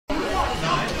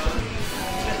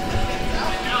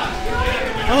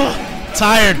Oh,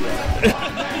 tired.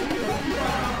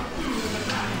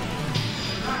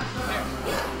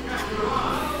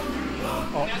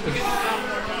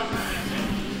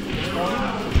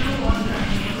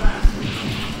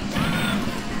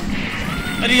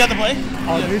 Do you have to play?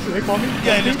 Oh, yeah. They call me?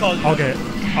 Yeah, they just called you. Okay,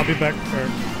 I'll be back for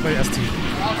play ST.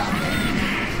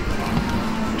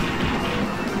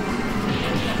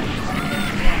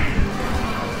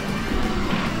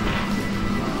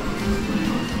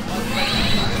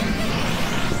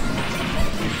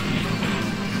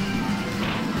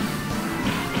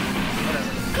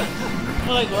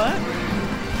 Like what?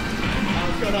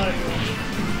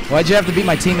 Why'd you have to beat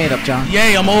my teammate up, John?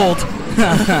 Yay, I'm old.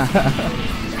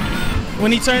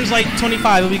 When he turns like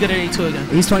 25, he'll be good at 82 again.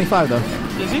 He's 25 though.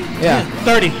 Is he? Yeah.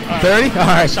 30. 30? All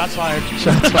right. Shots fired.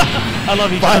 Shots fired. I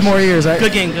love you, 5 Josh. more years, right?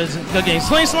 Good game, good game. He's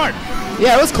playing smart.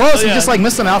 Yeah, it was close. Oh, He yeah. just like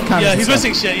missed some out counters. Yeah, he's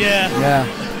missing shit, yeah. Yeah.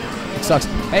 It sucks.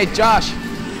 Hey, Josh.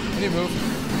 Can you move?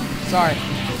 Sorry.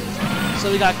 So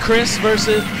we got Chris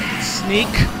versus Snaaake.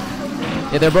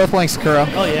 Yeah, they're both playing Sakura.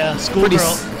 Oh yeah,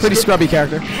 schoolgirl. Pretty scrubby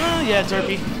character. Well, yeah,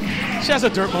 derpy. She has her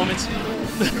dirt moments.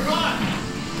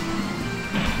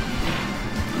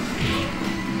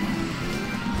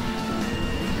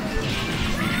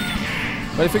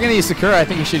 But if you're gonna use Sakura, I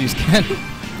think you should use Ken.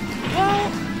 Well,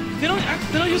 they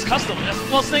don't use custom.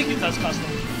 Well, Snaaake does custom.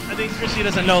 I think Chrissy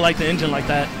doesn't know like the engine like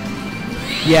that.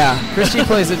 Yeah, Christy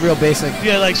plays it real basic.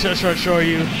 Yeah, like short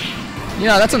you. You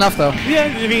know, that's enough though.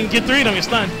 Yeah, I mean, get 3 of them, you're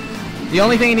stunned. The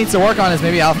only thing he needs to work on is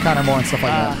maybe alpha counter more and stuff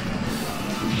like that.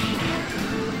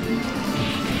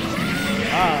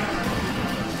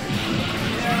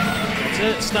 That's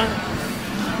it, stun.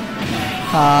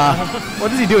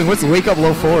 What is he doing? What's wake up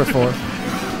low 4 for?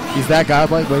 He's that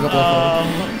godlike, wake up low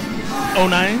 4?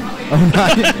 09.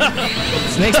 09.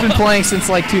 Snake's been playing since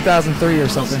like 2003 or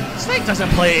something. Snaaake doesn't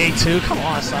play A2. Come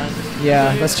on, son.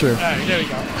 Yeah, that's true. Alright, there we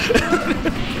go.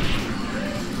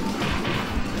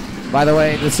 By the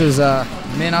way, this is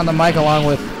Min on the mic along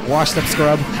with Washed Up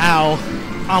Scrub. How?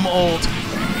 I'm old.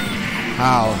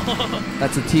 How?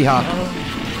 That's a T-Hawk.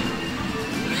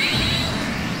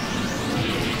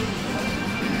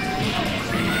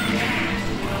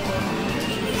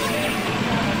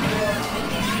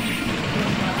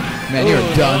 Man, you're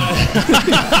done.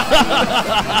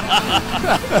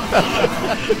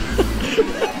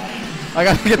 I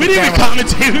gotta get we the didn't even camera.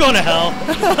 commentate. We're going to hell.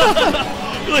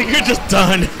 Like, you're just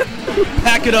done.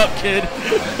 Pack it up, kid.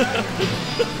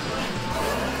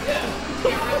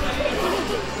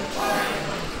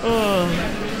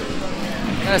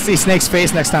 I gotta see Snake's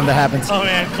face next time that happens. Oh,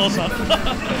 man, close up.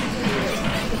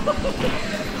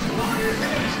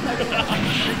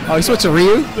 Oh, he switched to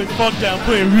Ryu? Like, fuck that. I'm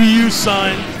playing Ryu,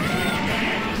 son.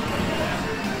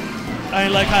 I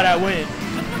ain't like how that went.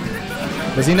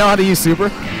 Does he know how to use Super?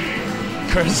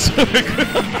 Chris.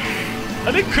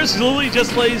 I think Chris literally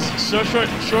just plays short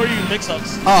you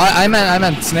mix-ups. Oh, I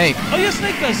meant Snake. Oh yeah,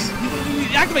 Snaaake does.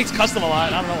 He activates custom a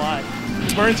lot. I don't know why.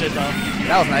 He burns it though.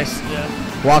 That was nice. Yeah.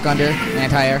 Walk under,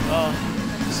 anti-air. Oh,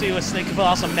 see what Snaaake can pull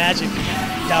out some magic.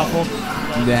 Doubtful.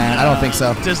 Nah, I don't think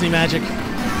so. Disney magic.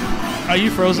 Are you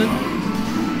frozen? Okay.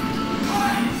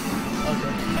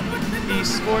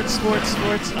 Esports.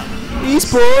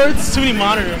 Esports. Too many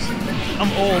monitors.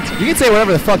 I'm old. You can say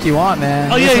whatever the fuck you want,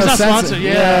 man. Oh yeah, There's he's no not sense sponsored. in-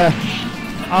 Yeah.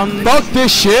 Fuck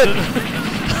this shit.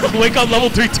 Wake up level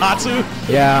 3 Tatsu.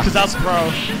 Yeah. Because that's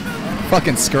pro.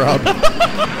 Fucking scrub.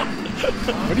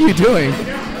 What are you doing?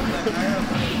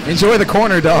 Enjoy the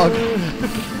corner, dog.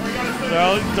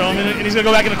 Throw him in, and he's gonna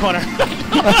go back in the corner.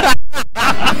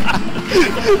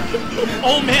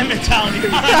 Old man mentality.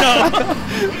 I don't know.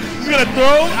 He's gonna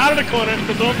throw him out of the corner,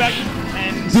 throw him back,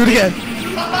 and Do it again.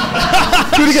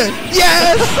 Do it again.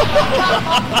 Yes!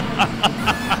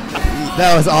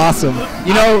 That was awesome.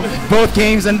 You know, both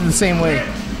games ended the same way.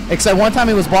 Except one time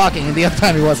he was blocking and the other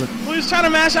time he wasn't. well, he's trying to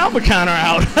mash alpha counter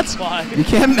out. That's why. You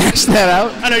can't mash that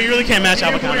out. I know you really can't mash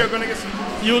alpha counter.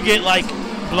 You will get like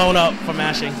blown up for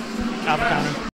mashing alpha counter.